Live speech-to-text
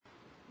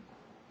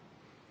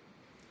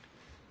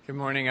Good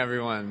morning,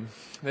 everyone.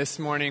 This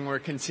morning we're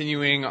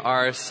continuing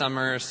our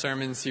summer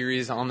sermon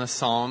series on the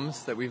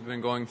Psalms that we've been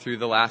going through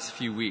the last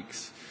few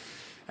weeks.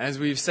 As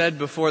we've said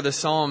before, the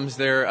Psalms,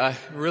 they're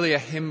really a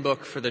hymn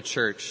book for the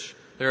church.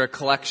 They're a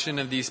collection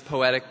of these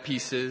poetic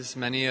pieces.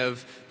 Many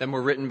of them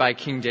were written by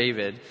King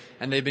David,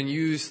 and they've been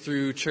used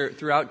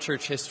throughout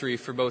church history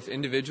for both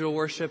individual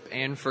worship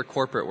and for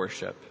corporate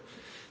worship.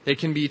 They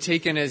can be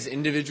taken as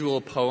individual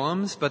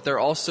poems, but they're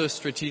also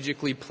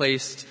strategically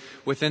placed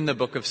within the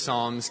book of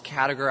Psalms,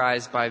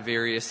 categorized by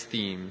various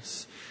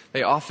themes.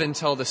 They often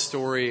tell the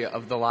story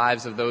of the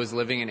lives of those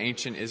living in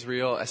ancient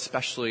Israel,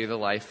 especially the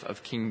life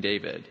of King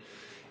David.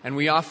 And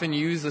we often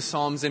use the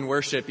Psalms in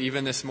worship.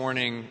 Even this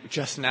morning,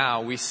 just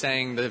now, we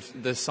sang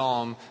the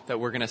psalm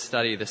that we're going to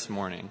study this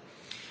morning.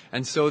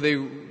 And so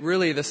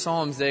the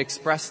Psalms, they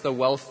express the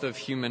wealth of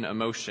human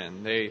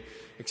emotion. They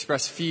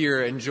express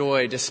fear and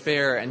joy,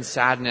 despair and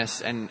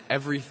sadness, and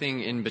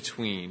everything in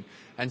between.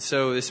 And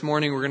so this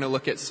morning we're going to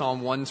look at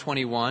Psalm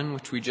 121,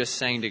 which we just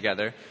sang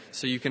together.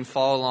 So you can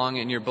follow along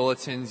in your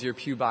bulletins, your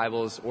pew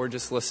Bibles, or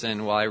just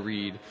listen while I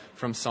read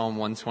from Psalm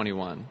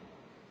 121.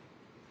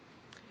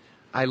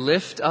 I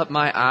lift up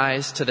my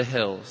eyes to the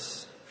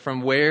hills.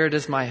 From where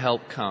does my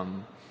help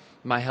come?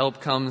 My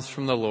help comes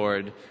from the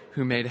Lord,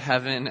 who made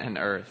heaven and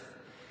earth.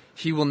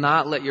 He will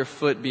not let your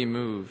foot be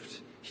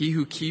moved. He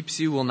who keeps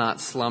you will not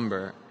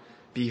slumber.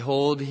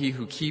 Behold, he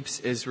who keeps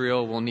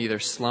Israel will neither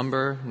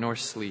slumber nor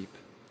sleep.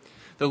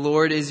 The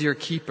Lord is your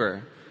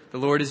keeper. The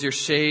Lord is your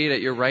shade at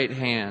your right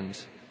hand.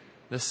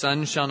 The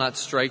sun shall not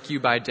strike you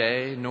by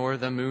day, nor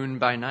the moon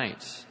by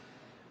night.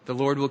 The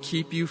Lord will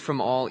keep you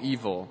from all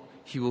evil.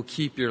 He will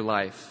keep your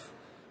life.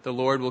 The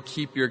Lord will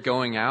keep your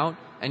going out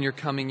and your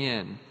coming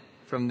in,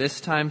 from this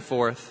time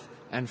forth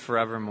and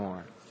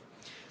forevermore.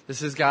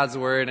 This is God's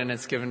word, and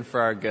it's given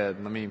for our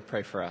good. Let me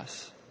pray for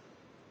us.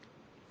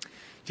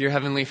 Dear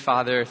Heavenly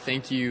Father,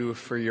 thank you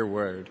for your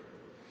word.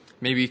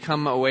 May we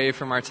come away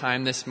from our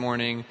time this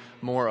morning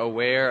more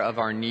aware of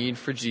our need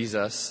for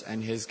Jesus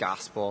and his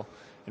gospel,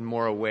 and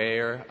more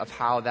aware of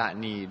how that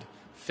need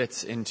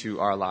fits into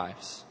our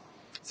lives.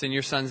 It's in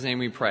your Son's name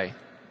we pray.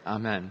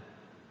 Amen.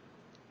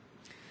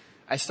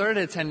 I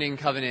started attending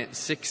Covenant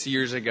 6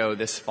 years ago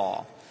this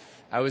fall.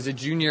 I was a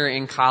junior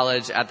in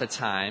college at the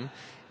time,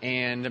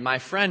 and my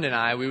friend and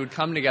I, we would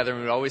come together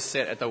and we would always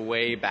sit at the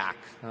way back,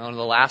 on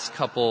the last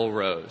couple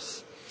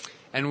rows.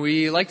 And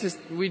we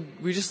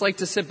just like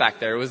to sit back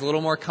there. It was a little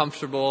more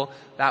comfortable.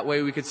 That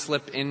way we could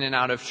slip in and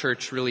out of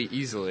church really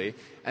easily.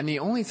 And the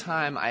only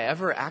time I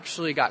ever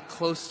actually got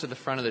close to the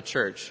front of the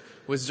church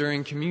was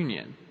during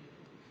communion.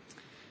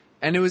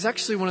 And it was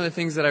actually one of the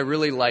things that I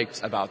really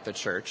liked about the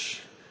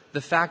church. The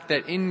fact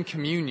that in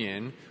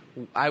communion,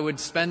 I would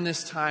spend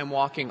this time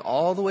walking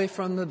all the way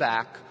from the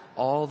back,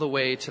 all the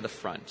way to the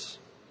front.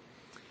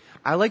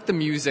 I liked the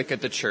music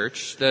at the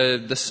church.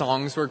 The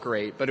songs were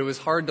great, but it was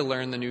hard to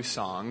learn the new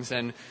songs.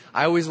 And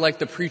I always liked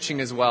the preaching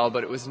as well,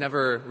 but it was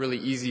never really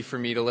easy for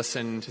me to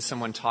listen to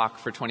someone talk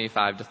for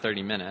 25 to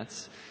 30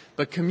 minutes.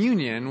 But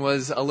communion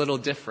was a little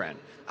different.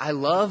 I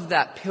loved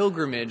that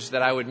pilgrimage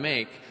that I would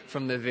make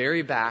from the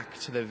very back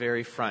to the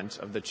very front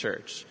of the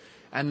church.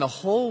 And the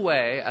whole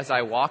way, as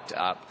I walked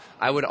up,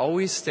 I would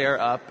always stare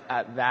up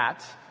at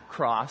that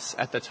cross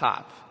at the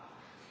top.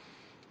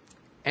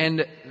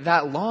 And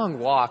that long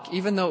walk,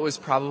 even though it was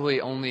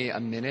probably only a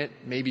minute,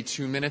 maybe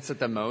 2 minutes at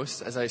the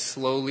most, as I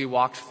slowly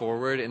walked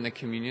forward in the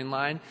communion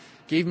line,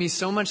 gave me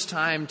so much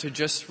time to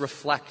just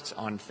reflect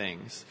on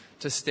things,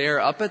 to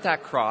stare up at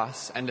that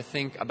cross and to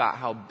think about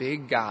how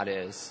big God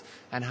is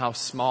and how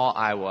small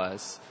I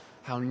was,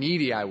 how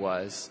needy I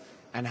was,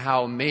 and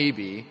how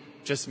maybe,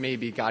 just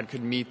maybe, God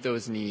could meet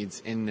those needs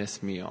in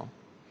this meal.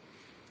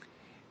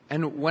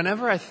 And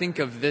whenever I think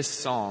of this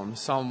psalm,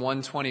 Psalm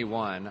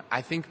 121,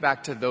 I think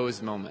back to those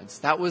moments.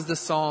 That was the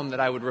psalm that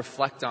I would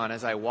reflect on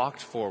as I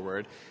walked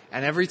forward.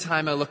 And every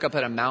time I look up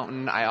at a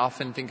mountain, I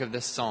often think of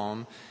this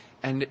psalm.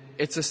 And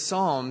it's a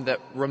psalm that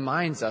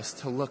reminds us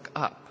to look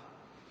up.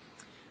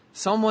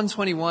 Psalm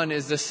 121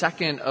 is the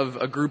second of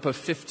a group of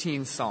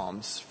 15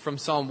 psalms, from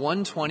Psalm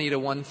 120 to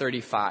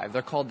 135.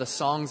 They're called the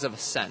Songs of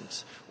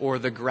Ascent, or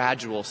the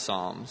Gradual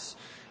Psalms.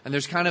 And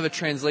there's kind of a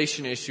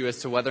translation issue as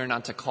to whether or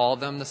not to call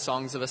them the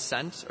Songs of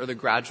Ascent or the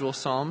Gradual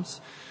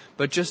Psalms.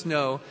 But just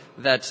know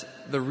that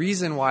the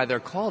reason why they're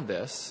called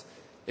this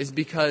is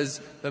because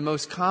the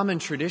most common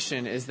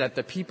tradition is that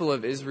the people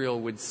of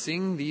Israel would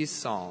sing these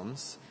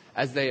psalms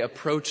as they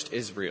approached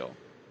Israel.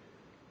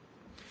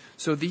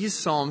 So these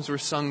psalms were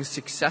sung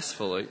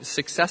successively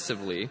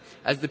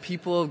as the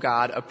people of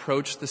God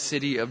approached the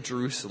city of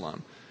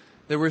Jerusalem.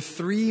 There were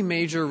 3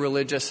 major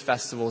religious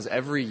festivals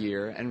every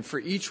year, and for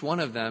each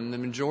one of them, the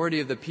majority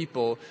of the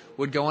people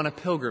would go on a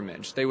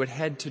pilgrimage. They would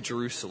head to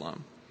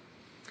Jerusalem.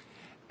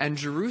 And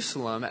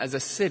Jerusalem, as a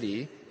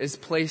city, is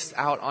placed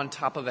out on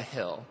top of a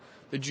hill.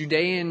 The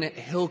Judean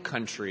hill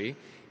country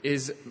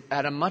is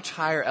at a much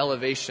higher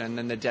elevation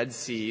than the Dead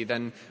Sea,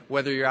 than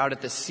whether you're out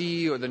at the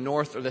sea or the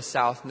north or the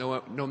south,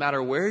 no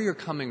matter where you're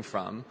coming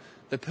from,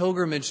 the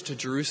pilgrimage to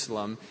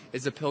Jerusalem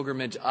is a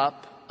pilgrimage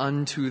up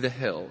unto the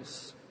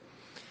hills.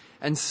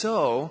 And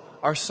so,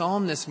 our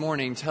psalm this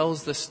morning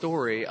tells the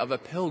story of a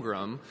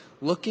pilgrim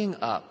looking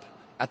up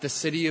at the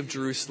city of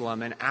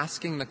Jerusalem and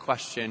asking the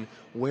question,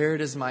 where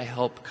does my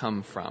help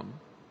come from?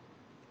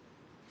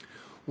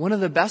 One of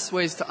the best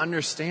ways to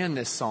understand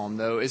this psalm,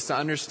 though, is to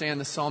understand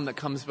the psalm that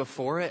comes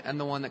before it and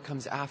the one that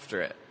comes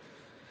after it.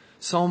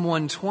 Psalm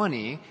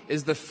 120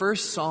 is the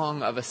first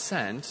song of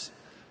ascent,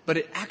 but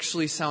it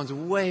actually sounds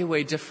way,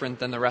 way different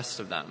than the rest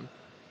of them.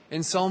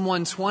 In Psalm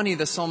 120,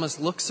 the psalmist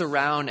looks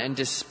around and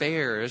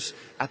despairs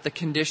at the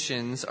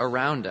conditions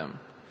around him.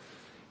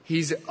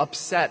 He's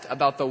upset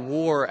about the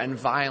war and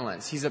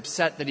violence. He's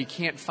upset that he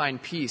can't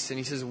find peace. And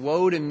he says,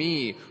 woe to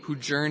me who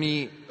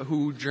journey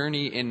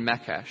in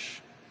Mekesh.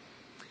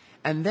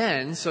 And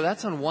then, so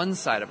that's on one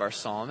side of our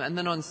psalm. And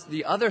then on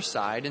the other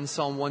side, in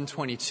Psalm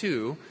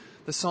 122,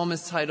 the psalm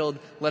is titled,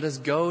 Let Us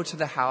Go to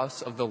the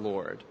House of the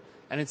Lord.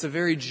 And it's a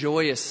very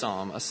joyous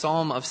psalm, a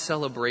psalm of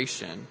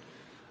celebration,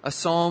 a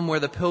psalm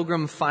where the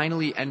pilgrim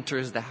finally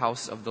enters the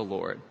house of the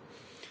Lord.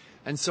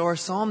 And so our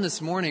psalm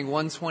this morning,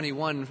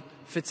 121,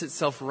 fits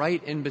itself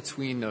right in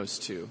between those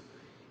two.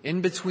 In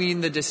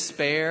between the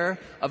despair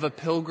of a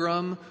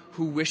pilgrim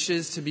who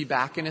wishes to be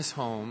back in his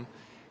home,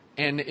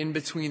 and in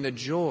between the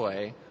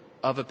joy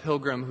of a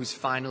pilgrim who's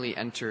finally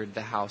entered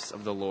the house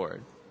of the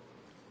Lord.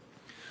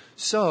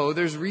 So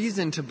there's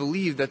reason to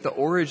believe that the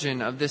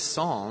origin of this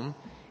psalm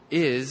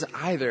is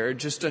either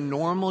just a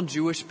normal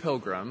Jewish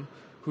pilgrim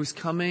who's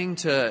coming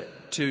to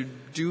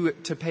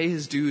pay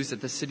his dues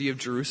at the city of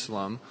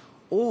Jerusalem,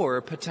 or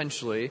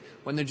potentially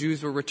when the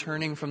Jews were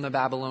returning from the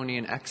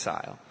Babylonian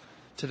exile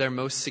to their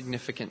most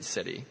significant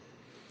city.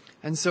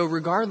 And so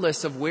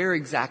regardless of where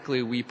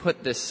exactly we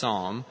put this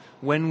psalm,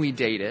 when we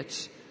date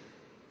it,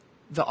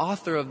 the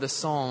author of the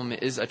psalm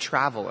is a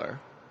traveler,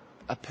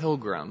 a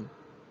pilgrim,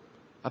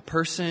 a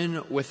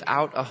person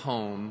without a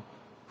home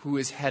who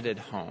is headed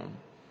home.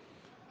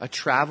 A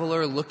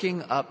traveler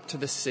looking up to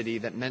the city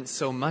that meant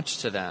so much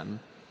to them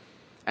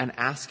and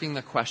asking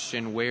the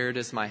question, where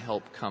does my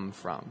help come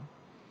from?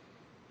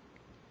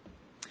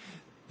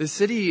 The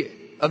city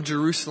of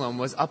Jerusalem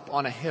was up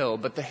on a hill,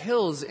 but the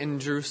hills in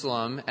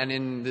Jerusalem and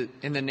in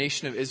the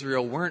nation of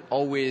Israel weren't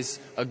always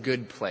a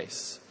good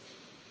place.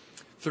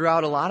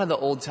 Throughout a lot of the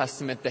Old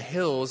Testament, the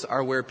hills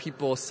are where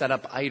people set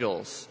up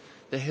idols.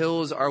 The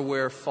hills are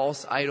where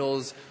false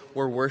idols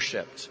were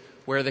worshipped,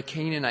 where the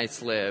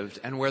Canaanites lived,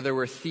 and where there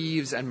were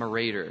thieves and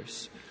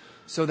marauders.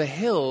 So the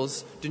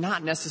hills do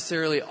not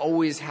necessarily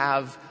always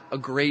have a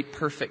great,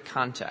 perfect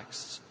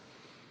context.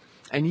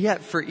 And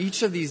yet, for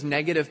each of these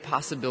negative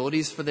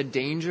possibilities, for the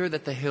danger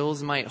that the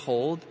hills might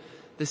hold,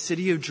 the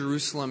city of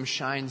Jerusalem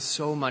shines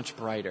so much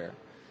brighter.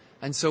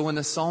 And so when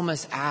the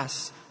psalmist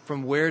asks,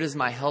 from where does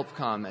my help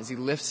come, as he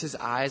lifts his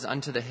eyes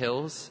unto the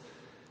hills,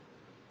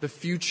 the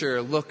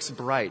future looks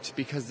bright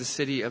because the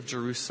city of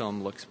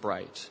Jerusalem looks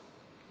bright.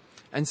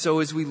 And so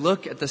as we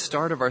look at the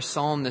start of our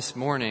psalm this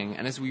morning,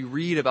 and as we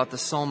read about the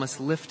psalmist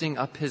lifting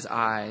up his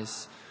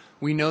eyes,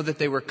 we know that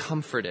they were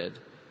comforted,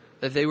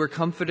 that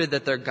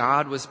their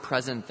God was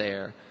present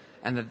there,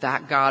 and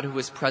that God who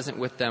was present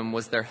with them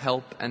was their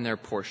help and their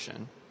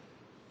portion.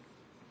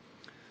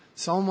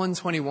 Psalm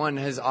 121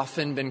 has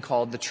often been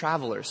called the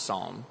traveler's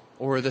psalm,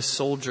 or the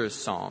soldier's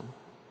psalm.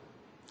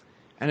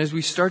 And as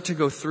we start to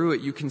go through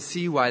it, you can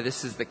see why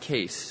this is the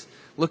case.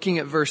 Looking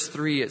at verse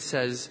 3, it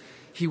says,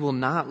 He will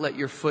not let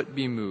your foot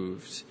be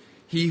moved.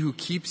 He who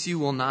keeps you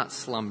will not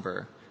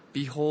slumber.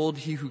 Behold,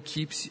 he who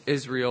keeps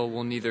Israel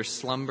will neither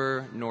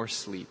slumber nor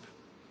sleep.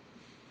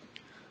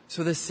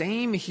 So the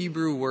same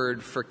Hebrew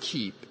word for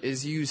keep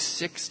is used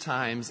 6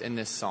 times in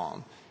this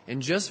psalm.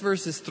 In just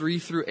verses 3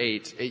 through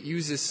 8, it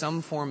uses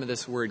some form of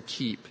this word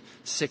keep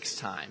 6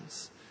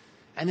 times.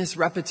 And this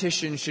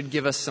repetition should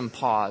give us some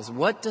pause.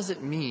 What does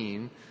it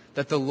mean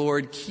that the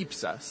Lord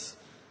keeps us?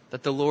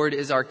 That the Lord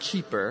is our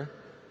keeper?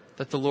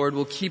 That the Lord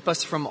will keep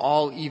us from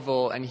all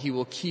evil and he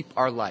will keep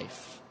our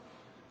life?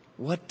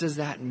 What does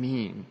that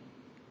mean?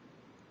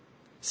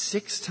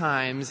 6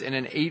 times in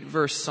an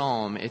 8-verse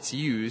psalm it's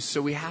used,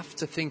 so we have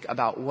to think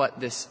about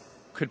what this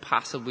could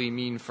possibly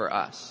mean for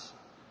us.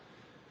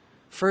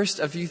 First,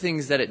 a few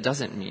things that it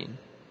doesn't mean.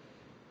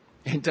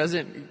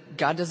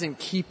 God doesn't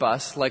keep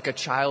us like a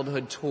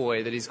childhood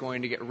toy that he's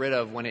going to get rid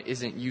of when it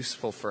isn't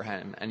useful for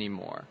him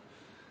anymore.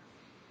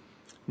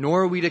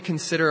 Nor are we to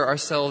consider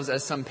ourselves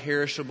as some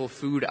perishable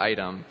food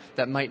item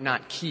that might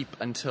not keep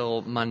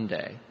until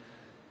Monday.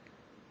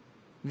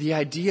 The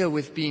idea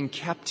with being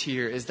kept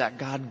here is that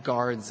God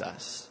guards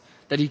us,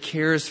 that he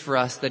cares for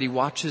us, that he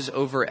watches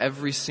over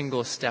every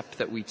single step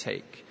that we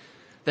take,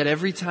 that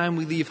every time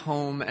we leave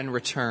home and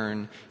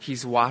return,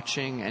 he's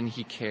watching and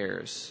he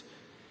cares.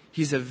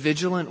 He's a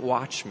vigilant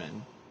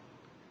watchman.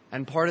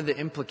 And part of the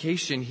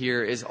implication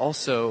here is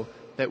also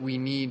that we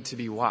need to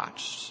be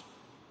watched.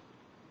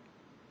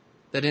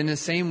 That in the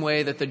same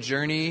way that the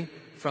journey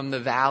from the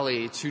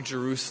valley to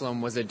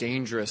Jerusalem was a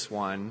dangerous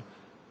one,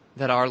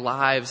 that our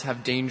lives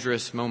have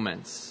dangerous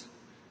moments.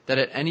 That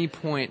at any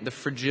point the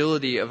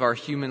fragility of our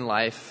human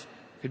life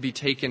could be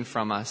taken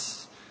from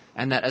us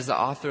and that, as the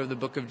author of the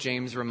book of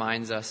James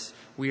reminds us,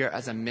 we are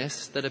as a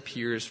mist that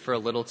appears for a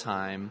little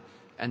time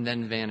and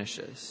then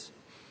vanishes.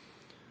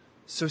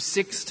 So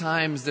 6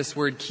 times this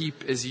word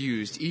keep is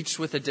used, each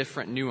with a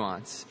different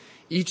nuance,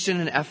 each in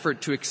an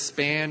effort to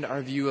expand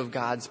our view of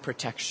God's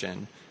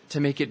protection, to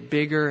make it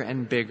bigger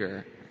and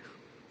bigger.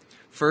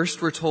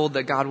 First, we're told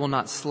that God will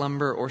not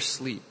slumber or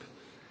sleep,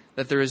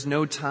 that there is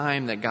no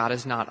time that God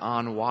is not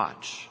on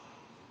watch.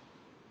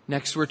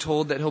 Next, we're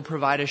told that he'll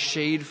provide a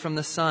shade from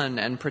the sun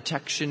and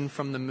protection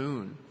from the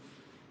moon.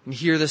 And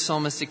here the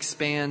psalmist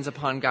expands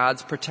upon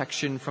God's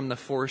protection from the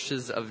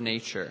forces of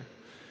nature.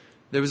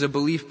 There was a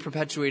belief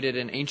perpetuated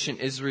in ancient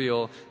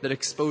Israel that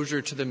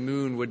exposure to the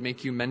moon would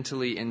make you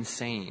mentally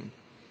insane.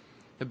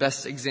 The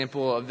best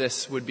example of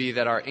this would be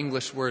that our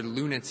English word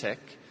lunatic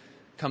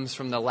comes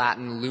from the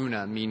Latin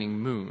luna, meaning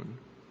moon.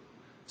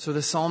 So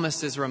the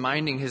psalmist is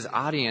reminding his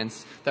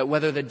audience that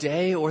whether the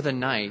day or the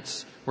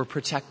night, we're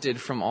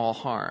protected from all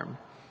harm.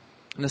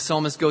 And the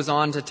psalmist goes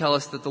on to tell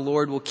us that the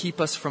Lord will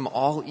keep us from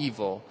all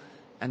evil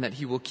and that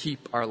he will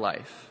keep our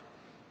life.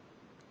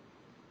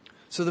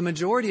 So the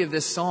majority of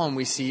this psalm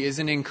we see is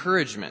an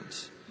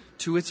encouragement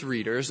to its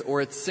readers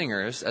or its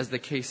singers, as the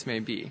case may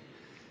be.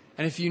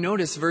 And if you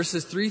notice,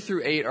 verses 3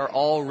 through 8 are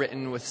all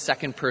written with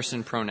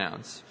second-person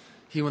pronouns.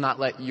 He will not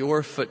let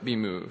your foot be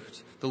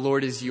moved. The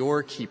Lord is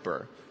your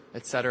keeper,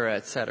 etc.,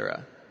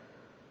 etc.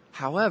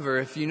 However,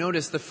 if you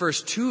notice, the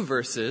first 2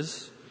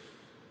 verses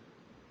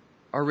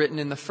are written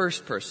in the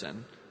first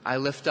person. I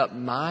lift up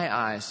my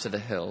eyes to the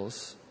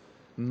hills.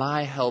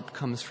 My help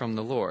comes from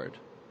the Lord.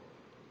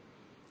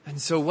 And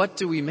so what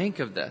do we make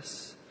of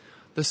this?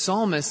 The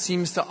psalmist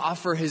seems to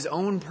offer his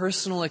own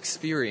personal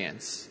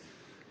experience,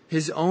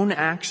 his own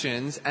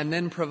actions, and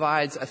then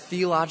provides a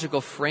theological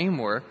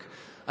framework,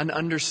 an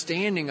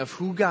understanding of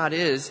who God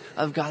is,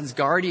 of God's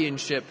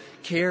guardianship,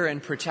 care,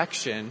 and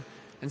protection,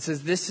 and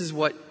says this is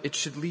what it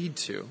should lead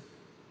to.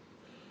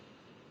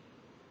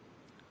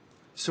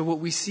 So what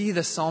we see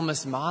the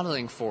psalmist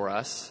modeling for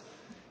us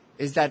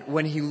is that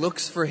when he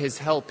looks for his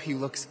help, he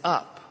looks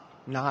up,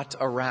 not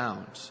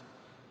around.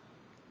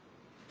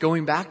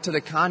 Going back to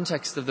the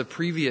context of the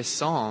previous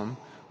psalm,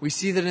 we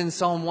see that in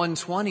Psalm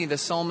 120, the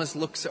psalmist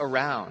looks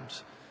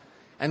around.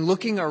 And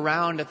looking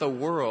around at the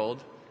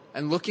world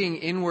and looking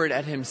inward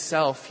at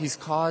himself, he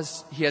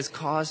has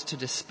cause to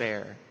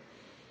despair.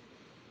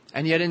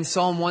 And yet in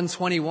Psalm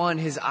 121,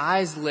 his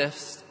eyes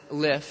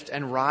lift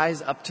and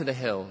rise up to the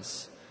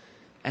hills.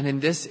 And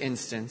in this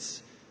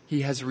instance,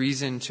 he has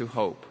reason to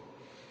hope.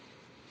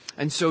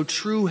 And so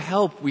true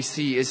help, we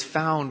see, is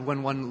found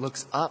when one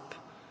looks up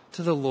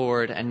to the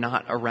Lord and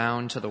not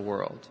around to the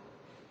world.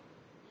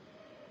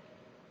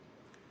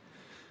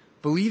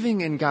 Believing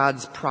in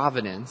God's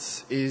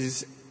providence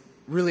is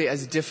really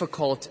as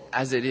difficult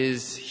as it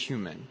is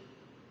human.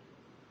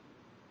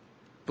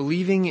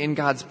 Believing in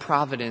God's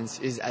providence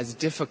is as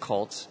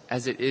difficult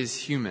as it is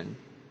human.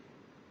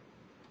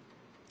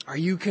 Are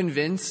you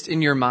convinced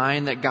in your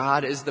mind that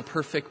God is the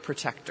perfect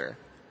protector?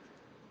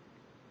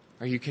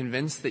 Are you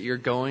convinced that your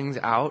goings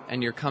out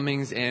and your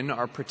comings in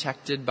are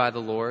protected by the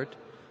Lord,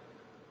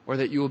 or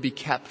that you will be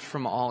kept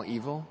from all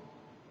evil?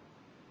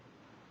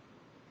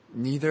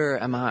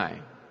 Neither am I.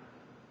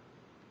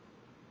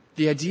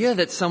 The idea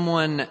that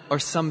someone or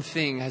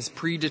something has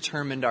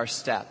predetermined our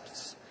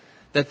steps,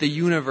 that the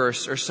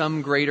universe or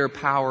some greater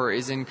power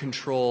is in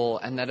control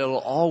and that it'll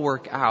all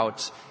work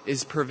out,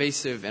 is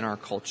pervasive in our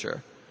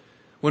culture.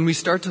 When we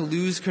start to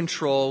lose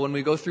control, when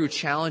we go through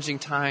challenging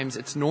times,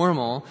 it's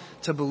normal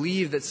to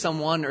believe that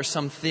someone or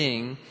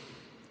something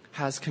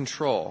has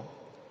control.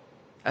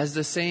 As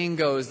the saying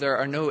goes, there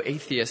are no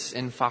atheists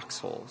in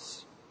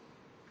foxholes.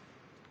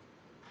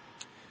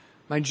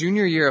 My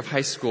junior year of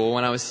high school,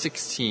 when I was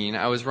 16,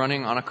 I was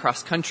running on a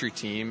cross-country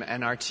team,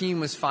 and our team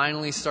was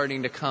finally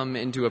starting to come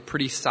into a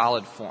pretty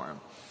solid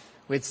form.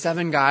 We had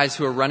 7 guys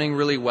who were running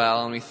really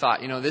well, and we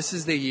thought, this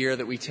is the year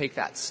that we take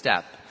that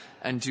step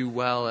and do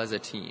well as a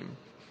team.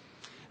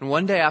 And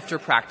one day after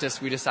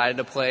practice, we decided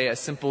to play a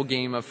simple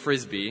game of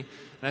Frisbee.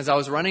 And as I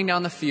was running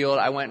down the field,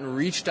 I went and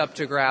reached up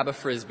to grab a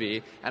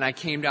Frisbee, and I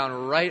came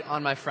down right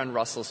on my friend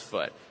Russell's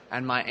foot.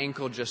 And my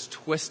ankle just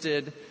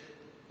twisted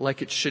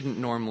like it shouldn't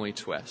normally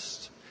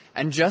twist.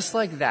 And just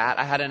like that,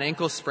 I had an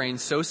ankle sprain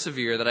so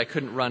severe that I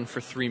couldn't run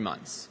for 3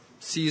 months.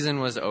 Season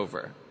was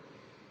over.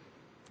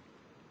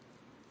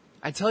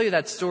 I tell you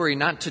that story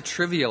not to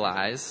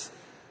trivialize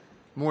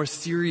more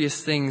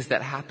serious things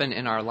that happen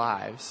in our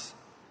lives,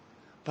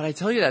 but I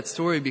tell you that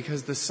story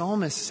because the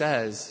psalmist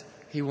says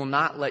he will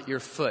not let your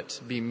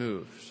foot be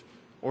moved.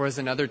 Or as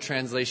another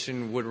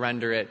translation would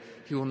render it,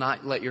 he will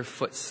not let your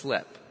foot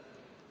slip.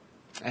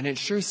 And it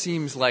sure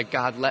seems like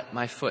God let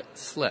my foot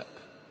slip.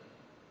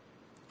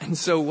 And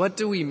so what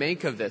do we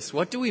make of this?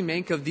 What do we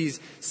make of these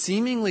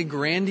seemingly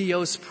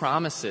grandiose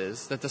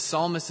promises that the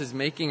psalmist is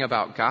making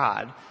about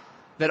God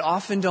that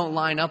often don't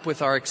line up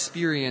with our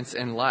experience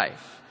in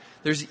life?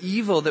 There's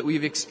evil that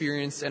we've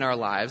experienced in our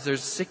lives.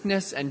 There's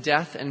sickness and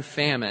death and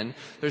famine.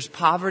 There's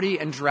poverty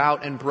and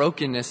drought and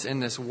brokenness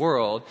in this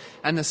world.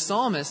 And the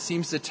psalmist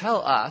seems to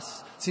tell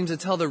us seems to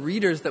tell the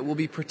readers that we'll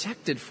be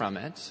protected from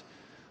it.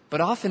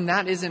 But often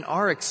that isn't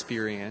our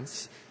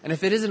experience. And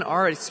if it isn't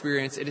our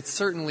experience, it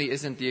certainly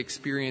isn't the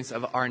experience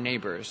of our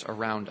neighbors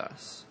around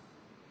us.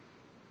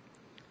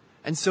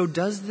 And so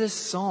does this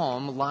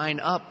psalm line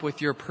up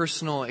with your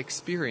personal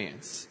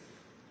experience?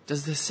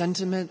 Does the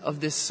sentiment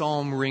of this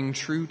psalm ring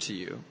true to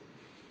you?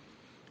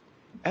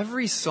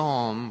 Every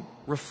psalm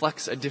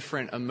reflects a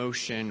different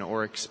emotion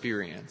or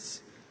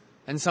experience.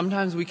 And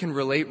sometimes we can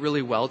relate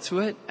really well to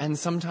it, and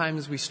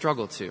sometimes we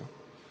struggle to.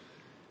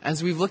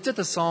 As we've looked at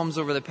the Psalms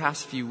over the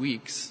past few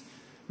weeks,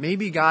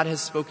 maybe God has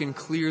spoken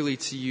clearly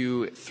to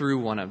you through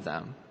one of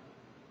them.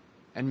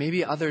 And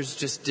maybe others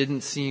just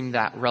didn't seem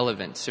that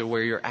relevant to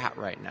where you're at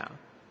right now.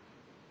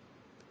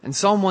 And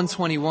Psalm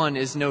 121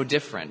 is no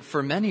different.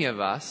 For many of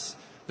us,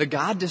 the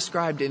God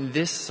described in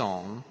this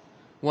psalm,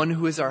 one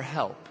who is our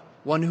help,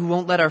 one who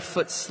won't let our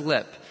foot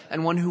slip,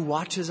 and one who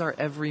watches our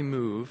every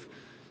move,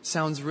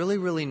 sounds really,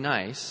 really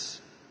nice,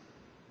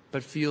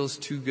 but feels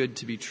too good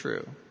to be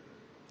true.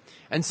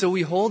 And so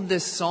we hold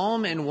this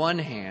psalm in one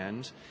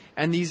hand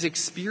and these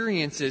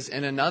experiences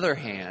in another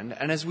hand,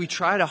 and as we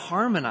try to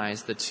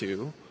harmonize the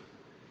two,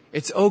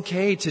 it's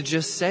okay to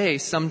just say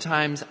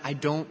sometimes, I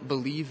don't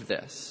believe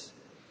this.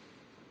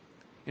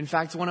 In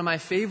fact, one of my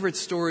favorite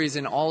stories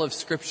in all of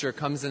Scripture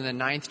comes in the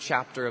 9th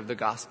chapter of the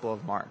Gospel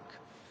of Mark.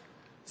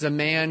 It's a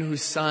man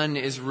whose son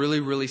is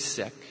really, really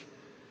sick.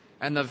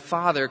 And the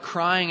father,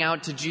 crying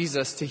out to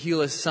Jesus to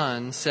heal his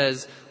son,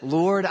 says,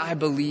 Lord, I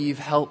believe,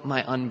 help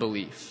my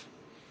unbelief.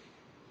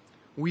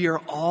 We are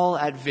all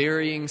at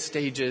varying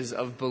stages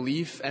of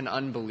belief and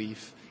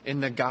unbelief in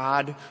the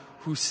God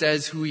who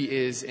says who he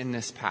is in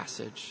this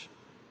passage.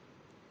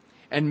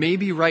 And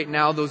maybe right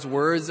now those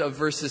words of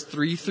verses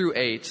 3 through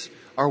 8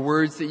 are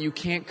words that you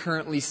can't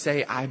currently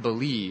say, I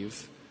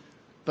believe,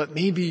 but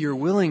maybe you're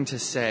willing to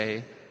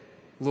say,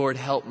 Lord,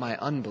 help my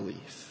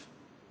unbelief.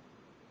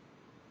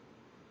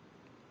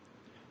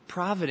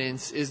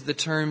 Providence is the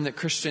term that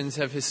Christians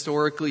have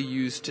historically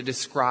used to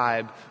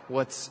describe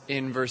what's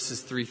in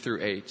verses 3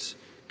 through 8.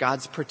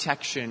 God's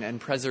protection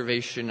and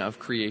preservation of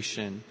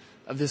creation,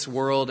 of this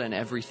world and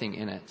everything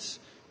in it,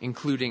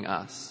 including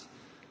us.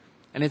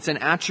 And it's an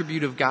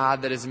attribute of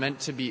God that is meant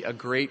to be a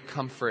great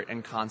comfort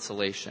and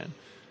consolation.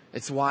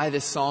 It's why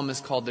this psalm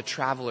is called the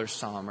traveler's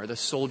psalm or the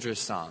soldier's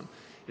psalm.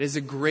 It is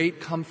a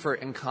great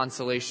comfort and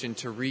consolation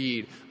to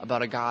read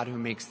about a God who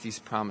makes these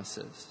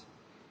promises.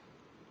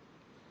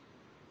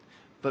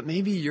 But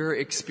maybe your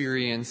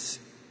experience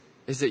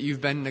is that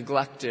you've been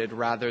neglected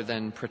rather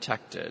than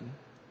protected,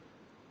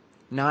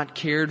 not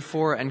cared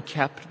for and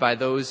kept by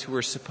those who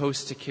are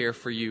supposed to care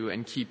for you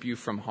and keep you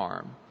from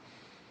harm.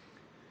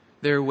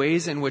 There are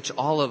ways in which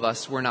all of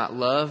us were not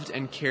loved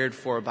and cared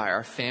for by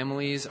our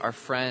families, our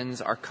friends,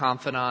 our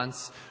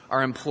confidants,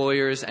 our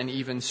employers, and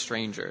even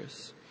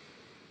strangers.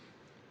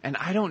 And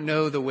I don't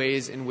know the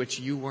ways in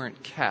which you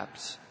weren't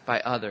kept by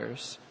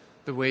others,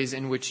 the ways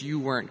in which you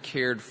weren't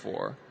cared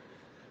for.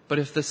 But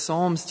if the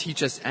Psalms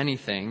teach us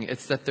anything,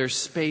 it's that there's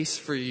space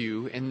for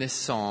you in this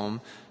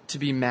psalm to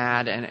be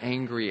mad and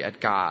angry at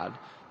God,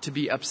 to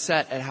be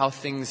upset at how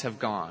things have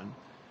gone,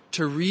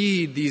 to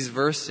read these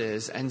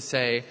verses and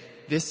say,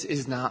 this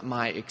is not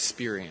my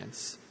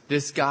experience.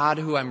 This God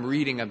who I'm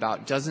reading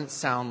about doesn't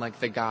sound like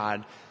the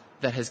God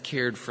that has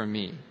cared for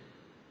me.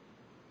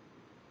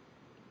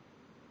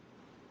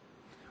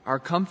 Our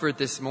comfort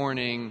this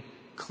morning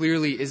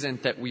clearly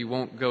isn't that we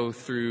won't go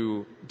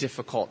through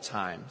difficult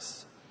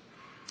times.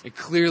 It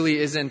clearly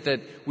isn't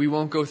that we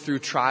won't go through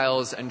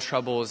trials and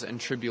troubles and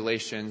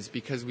tribulations,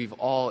 because we've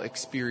all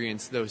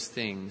experienced those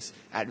things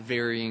at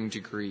varying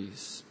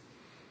degrees.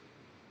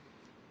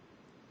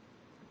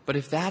 But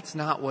if that's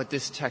not what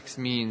this text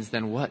means,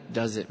 then what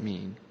does it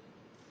mean?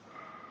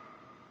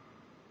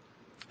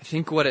 I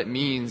think what it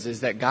means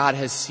is that God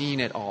has seen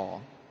it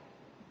all.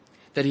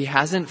 That he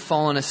hasn't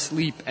fallen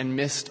asleep and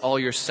missed all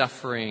your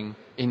suffering,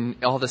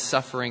 all the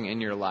suffering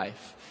in your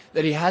life.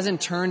 That he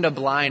hasn't turned a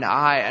blind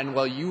eye, and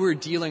while you were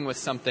dealing with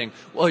something,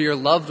 while your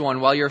loved one,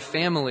 while your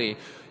family,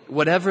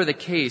 whatever the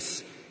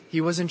case,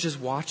 he wasn't just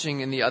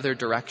watching in the other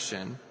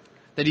direction.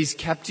 That he's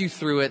kept you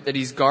through it, that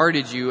he's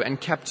guarded you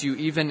and kept you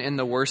even in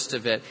the worst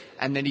of it,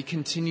 and that he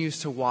continues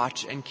to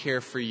watch and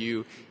care for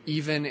you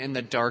even in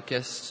the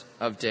darkest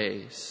of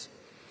days.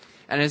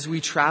 And as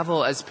we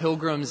travel as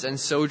pilgrims and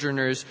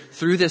sojourners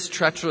through this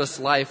treacherous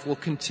life, we'll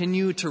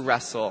continue to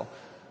wrestle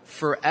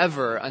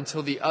forever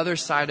until the other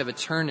side of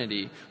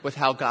eternity with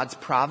how God's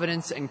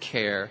providence and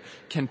care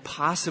can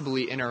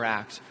possibly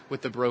interact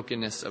with the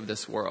brokenness of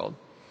this world,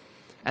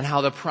 and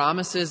how the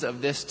promises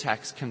of this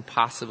text can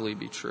possibly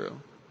be true.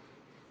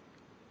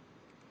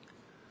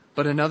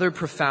 But another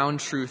profound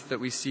truth that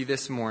we see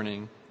this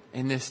morning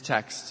in this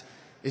text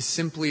is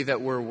simply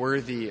that we're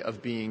worthy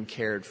of being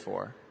cared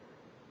for.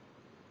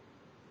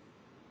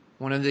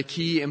 One of the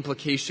key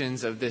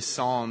implications of this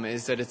psalm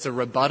is that it's a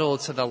rebuttal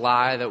to the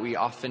lie that we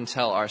often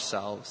tell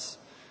ourselves,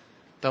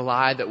 the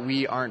lie that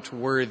we aren't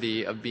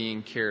worthy of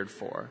being cared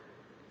for,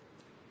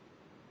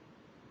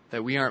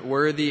 that we aren't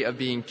worthy of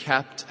being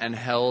kept and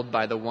held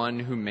by the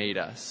one who made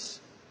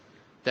us.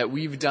 that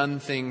we've done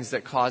things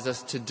that cause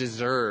us to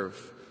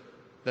deserve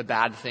the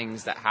bad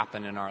things that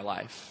happen in our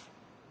life.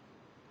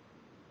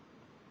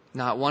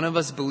 Not one of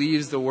us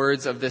believes the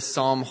words of this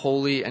psalm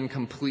wholly and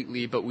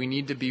completely, but we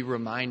need to be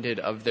reminded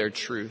of their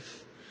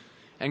truth.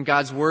 And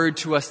God's word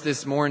to us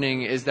this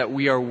morning is that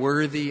we are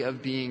worthy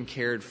of being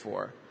cared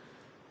for,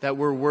 that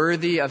we're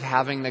worthy of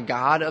having the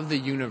God of the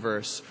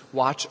universe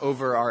watch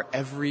over our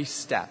every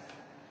step.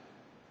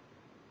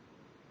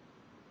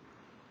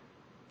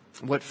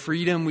 What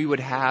freedom we would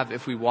have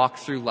if we walked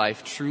through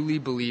life truly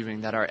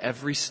believing that our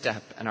every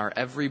step and our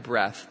every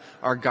breath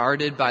are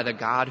guarded by the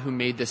God who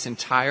made this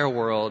entire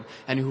world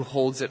and who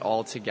holds it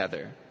all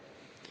together.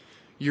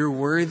 You're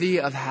worthy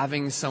of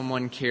having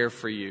someone care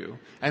for you.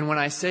 And when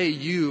I say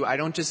you, I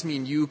don't just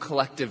mean you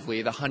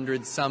collectively, the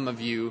hundred some of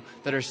you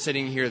that are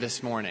sitting here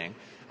this morning.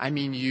 I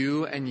mean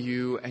you and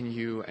you and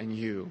you and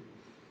you.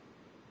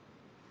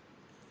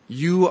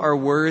 You are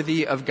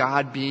worthy of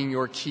God being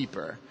your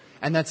keeper.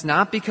 And that's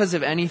not because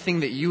of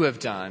anything that you have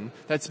done.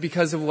 That's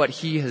because of what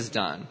He has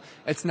done.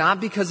 It's not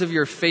because of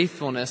your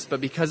faithfulness, but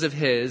because of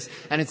His.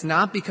 And it's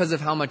not because of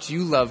how much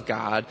you love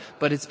God,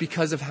 but it's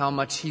because of how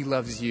much He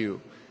loves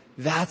you.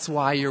 That's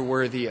why you're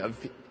worthy of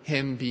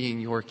Him being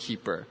your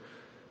keeper.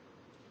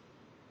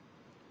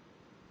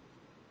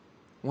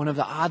 One of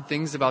the odd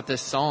things about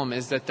this psalm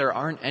is that there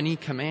aren't any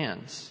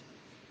commands.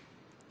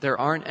 There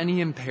aren't any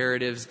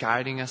imperatives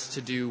guiding us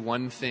to do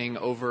one thing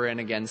over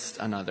and against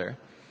another,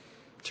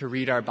 to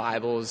read our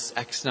Bibles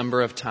X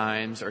number of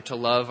times, or to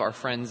love our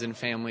friends and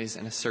families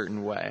in a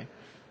certain way,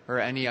 or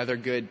any other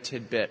good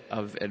tidbit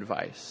of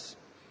advice.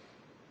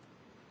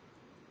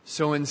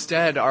 So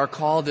instead, our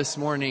call this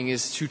morning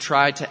is to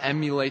try to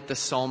emulate the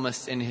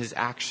psalmist in his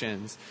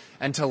actions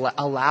and to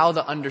allow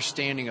the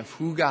understanding of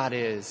who God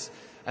is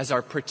as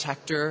our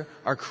protector,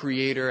 our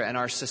creator, and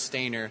our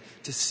sustainer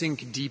to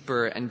sink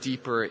deeper and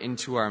deeper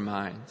into our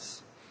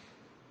minds.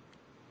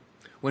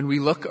 When we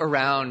look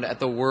around at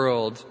the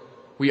world,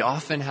 we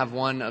often have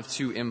one of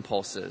two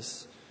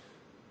impulses.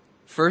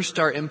 First,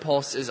 our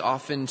impulse is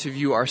often to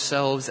view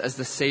ourselves as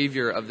the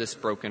savior of this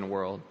broken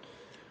world.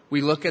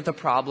 We look at the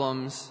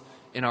problems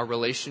in our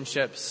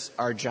relationships,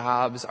 our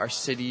jobs, our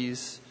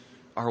cities,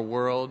 our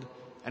world,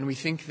 and we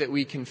think that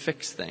we can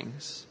fix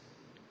things.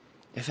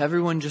 If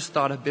everyone just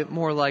thought a bit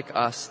more like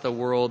us, the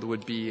world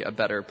would be a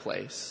better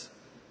place.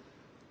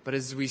 But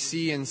as we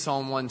see in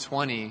Psalm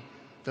 120,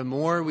 the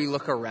more we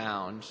look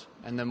around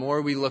and the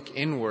more we look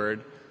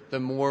inward, the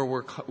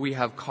more we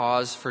have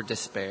cause for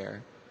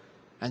despair.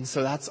 And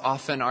so that's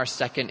often our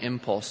second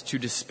impulse, to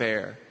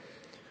despair.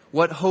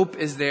 What hope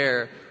is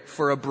there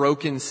for a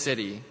broken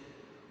city?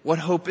 What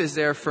hope is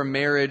there for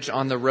marriage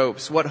on the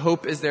ropes? What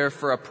hope is there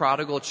for a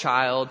prodigal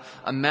child,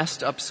 a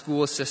messed up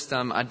school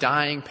system, a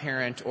dying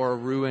parent, or a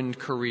ruined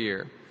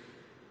career?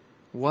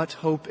 What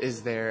hope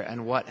is there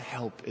and what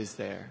help is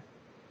there?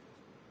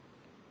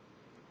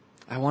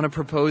 I want to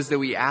propose that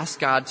we ask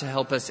God to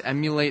help us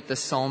emulate the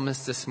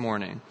psalmist this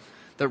morning.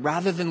 That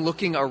rather than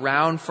looking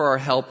around for our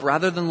help,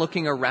 rather than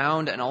looking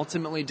around and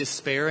ultimately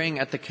despairing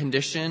at the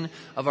condition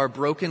of our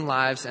broken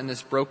lives and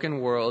this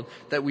broken world,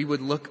 that we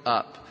would look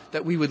up.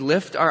 That we would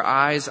lift our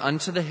eyes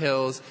unto the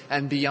hills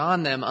and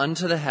beyond them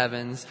unto the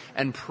heavens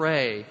and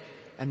pray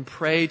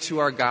to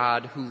our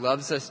God who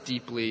loves us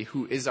deeply,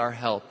 who is our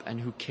help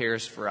and who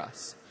cares for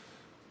us,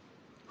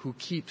 who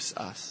keeps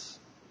us.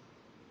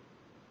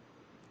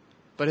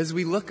 But as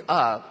we look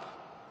up,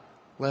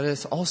 let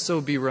us also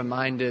be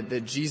reminded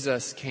that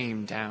Jesus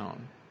came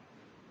down.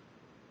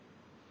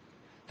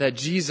 That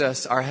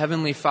Jesus, our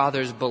Heavenly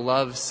Father's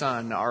beloved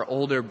Son, our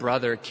older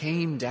brother,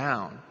 came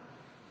down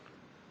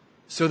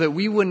so that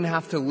we wouldn't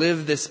have to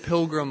live this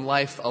pilgrim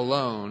life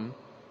alone,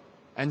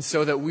 and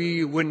so that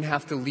we wouldn't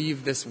have to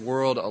leave this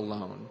world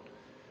alone.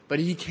 But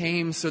He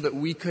came so that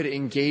we could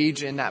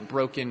engage in that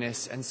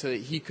brokenness and so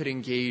that He could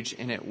engage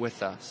in it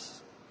with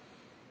us.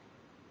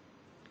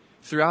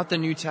 Throughout the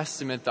New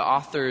Testament, the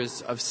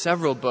authors of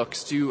several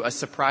books do a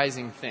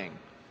surprising thing.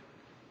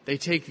 They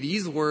take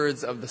these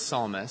words of the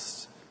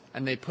psalmist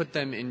and they put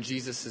them in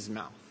Jesus'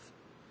 mouth.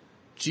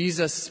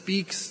 Jesus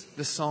speaks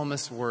the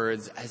psalmist's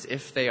words as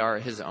if they are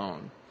His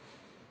own.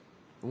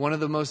 One of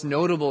the most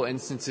notable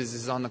instances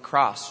is on the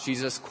cross.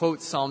 Jesus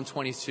quotes Psalm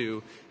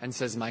 22 and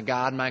says, my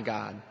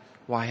God,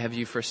 why have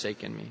you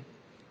forsaken me?"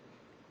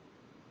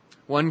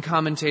 One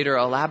commentator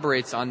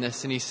elaborates on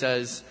this and he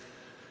says,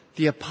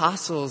 the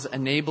apostles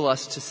enable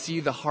us to see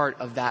the heart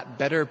of that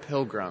better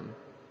pilgrim,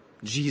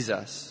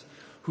 Jesus,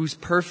 whose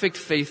perfect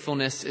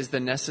faithfulness is the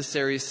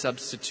necessary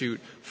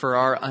substitute for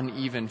our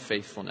uneven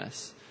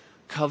faithfulness,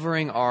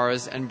 covering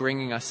ours and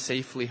bringing us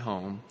safely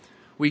home.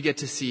 We get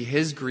to see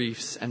His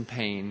griefs and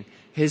pain,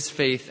 His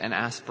faith and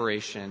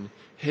aspiration,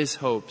 His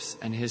hopes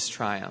and His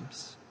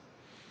triumphs.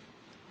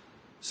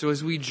 So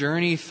as we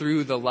journey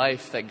through the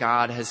life that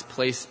God has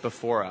placed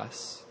before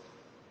us,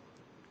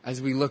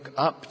 as we look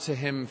up to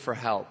Him for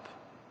help,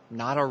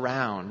 not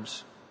around,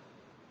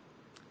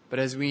 but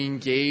as we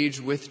engage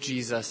with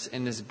Jesus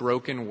in this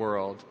broken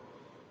world,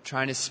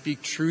 trying to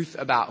speak truth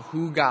about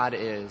who God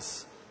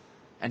is,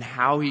 and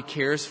how he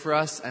cares for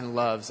us and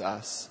loves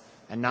us,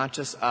 and not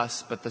just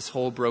us, but this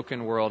whole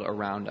broken world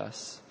around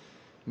us.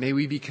 May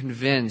we be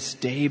convinced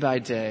day by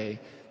day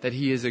that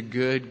he is a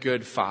good,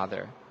 good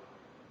Father,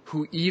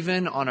 who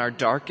even on our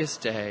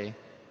darkest day,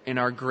 in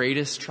our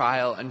greatest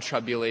trial and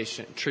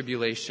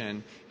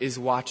tribulation, is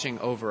watching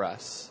over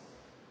us.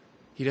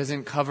 He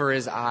doesn't cover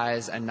his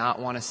eyes and not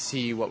want to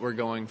see what we're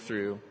going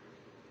through.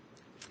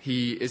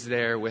 He is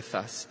there with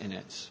us in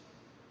it.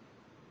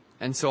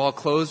 And so I'll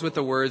close with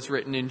the words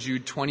written in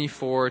Jude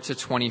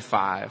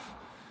 24-25.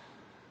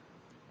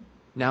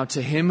 Now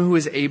to him who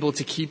is able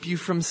to keep you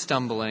from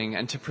stumbling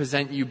and to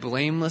present you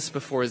blameless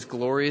before his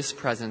glorious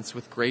presence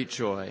with great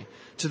joy,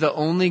 to the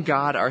only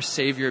God our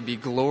Savior be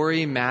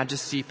glory,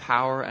 majesty,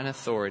 power, and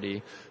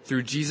authority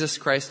through Jesus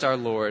Christ our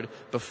Lord,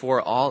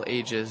 before all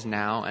ages,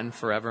 now and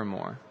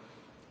forevermore.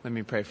 Let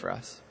me pray for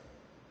us.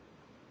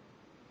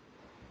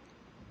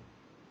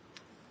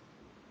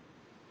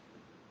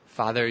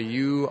 Father,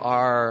 you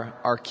are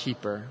our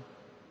keeper.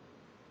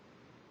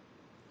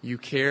 You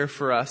care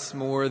for us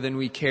more than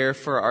we care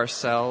for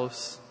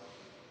ourselves.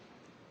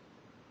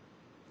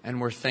 And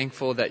we're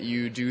thankful that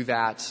you do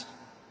that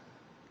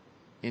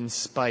in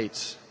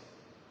spite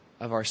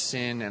of our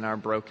sin and our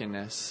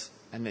brokenness,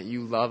 and that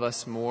you love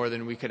us more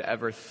than we could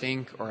ever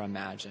think or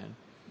imagine.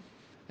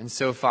 And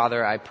so,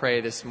 Father, I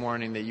pray this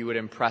morning that you would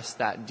impress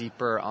that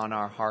deeper on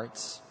our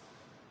hearts,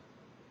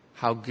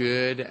 how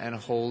good and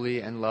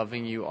holy and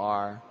loving you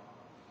are,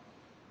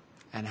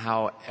 and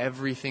how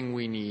everything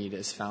we need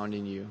is found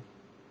in you.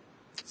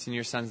 It's in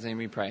your Son's name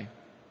we pray.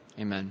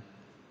 Amen.